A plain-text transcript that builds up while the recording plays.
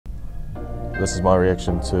This is my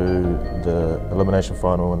reaction to the elimination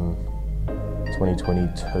final in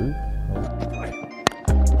 2022.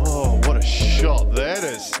 Oh, what a shot that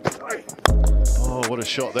is. Oh, what a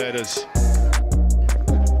shot that is.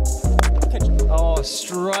 Oh,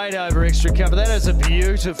 straight over extra cover. That is a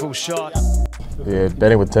beautiful shot. Yeah,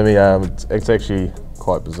 batting with Timmy, it's actually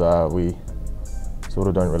quite bizarre. We sort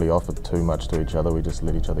of don't really offer too much to each other. We just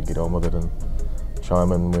let each other get on with it and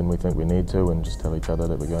chime in when we think we need to and just tell each other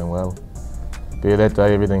that we're going well. But yeah, that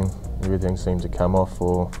day everything seemed to come off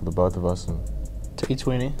for the both of us. And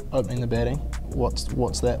T20, opening the batting, what's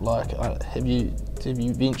that like? Have you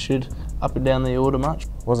ventured up and down the order much?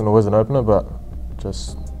 Wasn't always an opener, but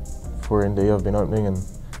just for ND I've been opening and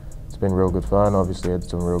it's been real good fun. Obviously had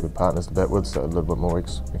some real good partners to bat with, so a little bit more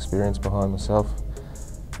experience behind myself.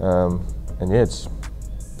 And yeah, it's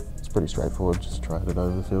pretty straightforward. Just try to hit it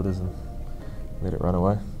over the fielders and let it run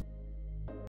away.